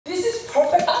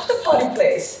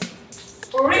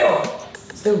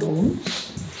the room.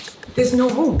 There's no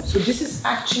room. So this is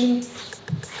actually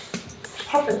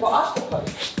perfect for after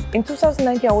party. In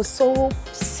 2019, I was so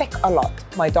sick a lot.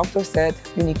 My doctor said,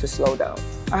 you need to slow down.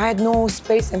 I had no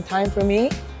space and time for me.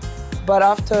 But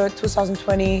after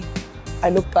 2020, I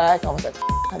look back, I was like,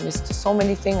 I missed so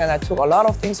many things and I took a lot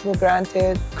of things for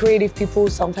granted. Creative people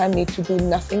sometimes need to do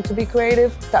nothing to be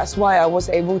creative. That's why I was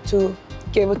able to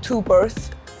give a two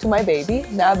birth to my baby,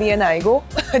 Nabi and Aigo,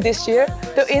 this year.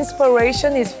 The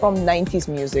inspiration is from 90s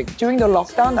music. During the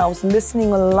lockdown, I was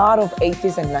listening a lot of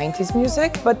 80s and 90s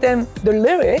music, but then the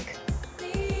lyric,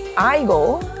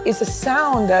 Aigo, is a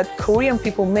sound that Korean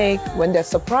people make when they're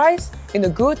surprised in a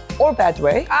good or bad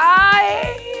way.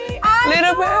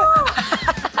 Little bit.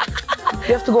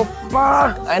 You have to go,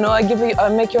 I know I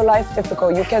make your life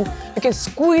difficult. You can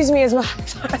squeeze me as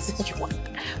much as you want.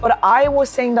 But I was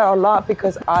saying that a lot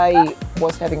because I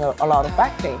was having a lot of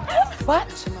back pain. But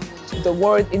the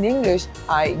word in English,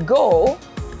 I go,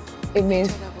 it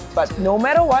means, but no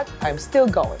matter what, I'm still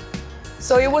going.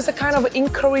 So it was a kind of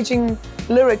encouraging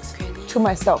lyrics to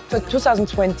myself. But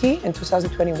 2020 and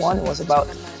 2021 was about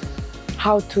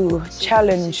how to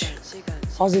challenge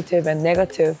positive and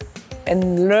negative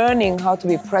and learning how to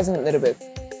be present a little bit.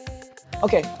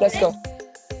 Okay, let's go.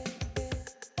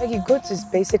 Peggy Gou is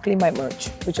basically my merch.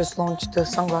 We just launched the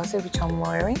sunglasses which I'm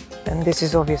wearing. And this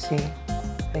is obviously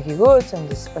Peggy Gou and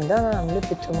this bandana, I'm a little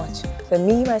bit too much. So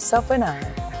me, myself and I.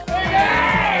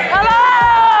 Hello!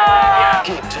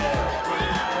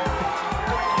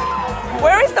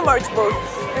 Where is the merch booth?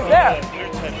 It's there.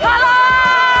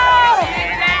 Hello!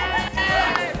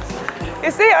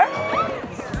 It's here?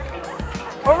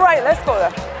 All right, let's go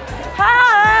there.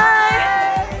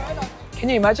 Hi! Can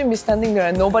you imagine me standing there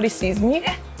and nobody sees me?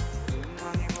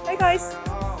 Hi guys,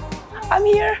 I'm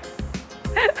here.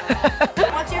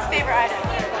 What's your favorite item?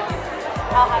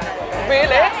 I'll have it.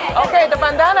 Really? Okay, the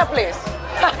bandana, please.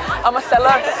 I'm a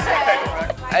seller.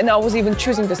 And I was even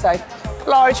choosing the size.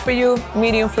 Large for you,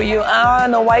 medium for you,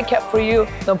 no white cap for you,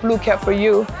 no blue cap for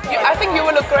you. I think you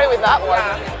will look great with that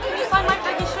one. Can you sign my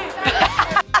Peggy shoe?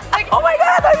 Like, oh my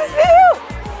God, I see you!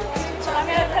 I'm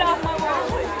gonna put off my wall.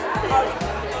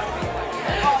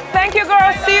 Thank you,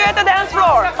 girls. See you at the dance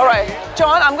floor. All right,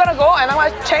 John, I'm gonna go and I'm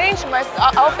gonna change my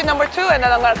outfit number 2 and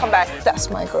then I'm gonna come back. That's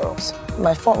my girls.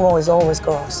 My front row is always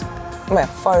girls. My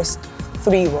first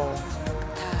 3 row.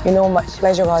 You know, my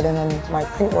Pleasure Garden and my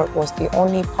printwork was the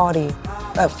only party,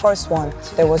 first one,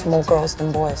 there was more girls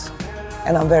than boys.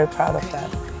 And I'm very proud of that.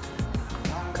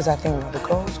 Because I think the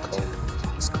girls go.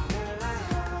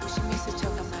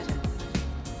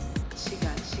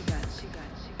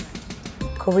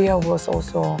 Korea was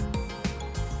also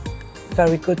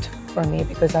very good for me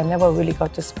because I never really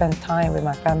got to spend time with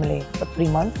my family for 3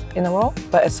 months in a row.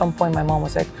 But at some point, my mom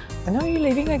was like, when are you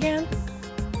leaving again?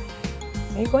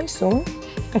 Are you going soon?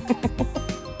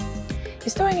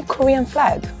 Is there any Korean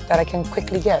flag that I can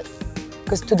quickly get?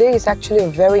 Because today is actually a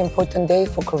very important day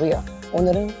for Korea.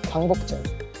 오늘은 광복절.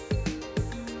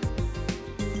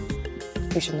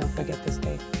 We should not forget this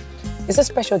day. It's a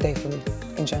special day for me,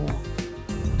 in general.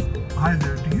 Hi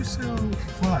there, do you sell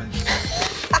flags?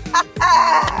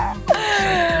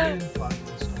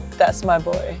 That's my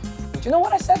boy. Do you know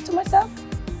what I said to myself?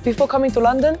 Before coming to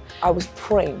London, I was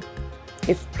praying.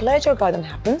 If Pleasure Garden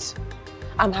happens,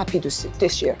 I'm happy to see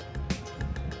this year.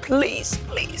 Please,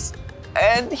 please.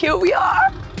 And here we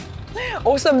are.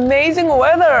 Also amazing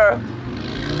weather.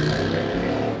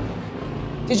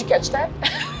 Did you catch that?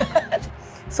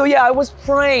 So yeah, I was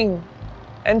praying.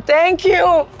 And thank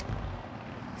you.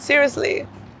 Seriously,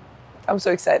 I'm so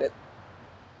excited.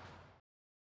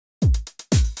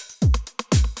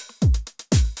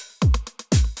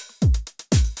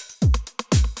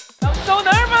 I'm so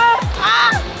nervous.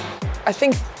 I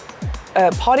think a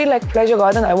party like Pleasure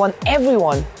Garden, I want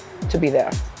everyone to be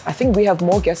there. I think we have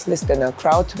more guest lists than a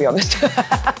crowd, to be honest.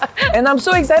 And I'm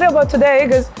so excited about today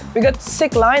because we got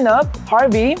sick lineup.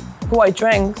 Harvey, who I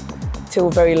drank till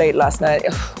very late last night.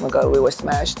 Oh my God, we were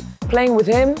smashed. Playing with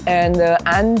him and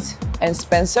and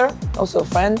Spencer, also a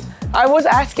friend. I was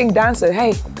asking dancers,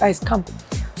 hey, guys, come.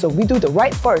 So we do the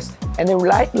right first, and then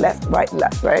right, left, right,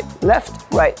 left, right,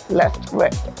 left, right, left,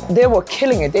 right. They were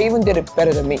killing it. They even did it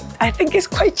better than me. I think it's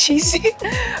quite cheesy,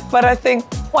 but I think,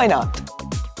 why not?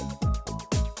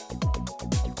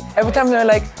 Every time they're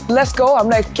like, let's go, I'm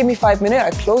like, give me 5 minutes.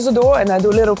 I close the door and I do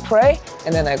a little pray,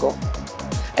 and then I go.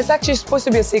 It's actually supposed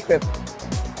to be a secret,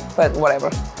 but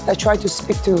whatever. I try to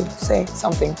say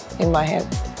something in my head.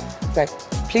 Like,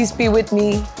 please be with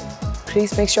me.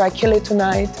 Please make sure I kill it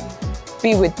tonight.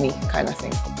 Be with me, kind of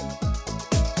thing.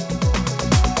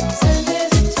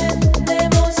 내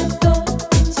모습도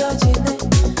훔쳐지네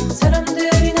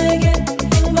사람들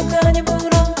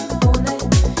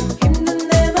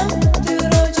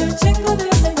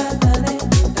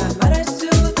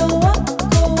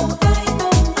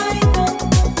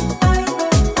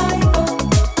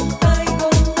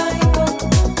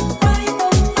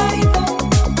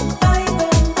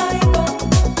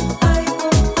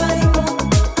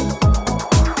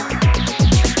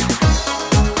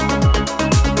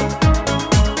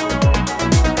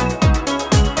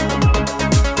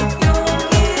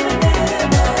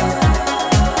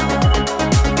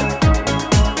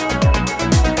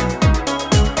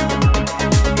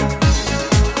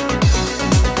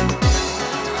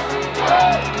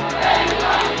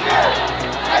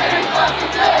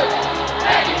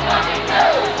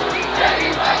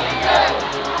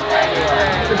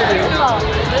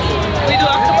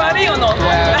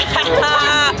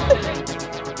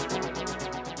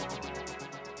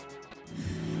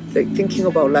like thinking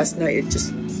about last night, it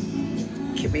just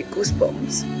gave me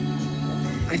goosebumps.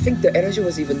 I think the energy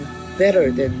was even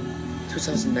better than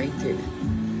 2019.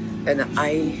 And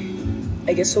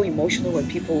I get so emotional when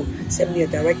people send me a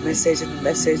direct message and a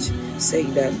message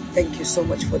saying that thank you so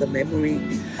much for the memory.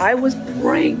 I was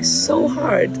praying so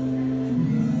hard.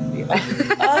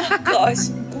 Oh gosh,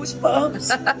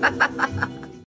 goosebumps.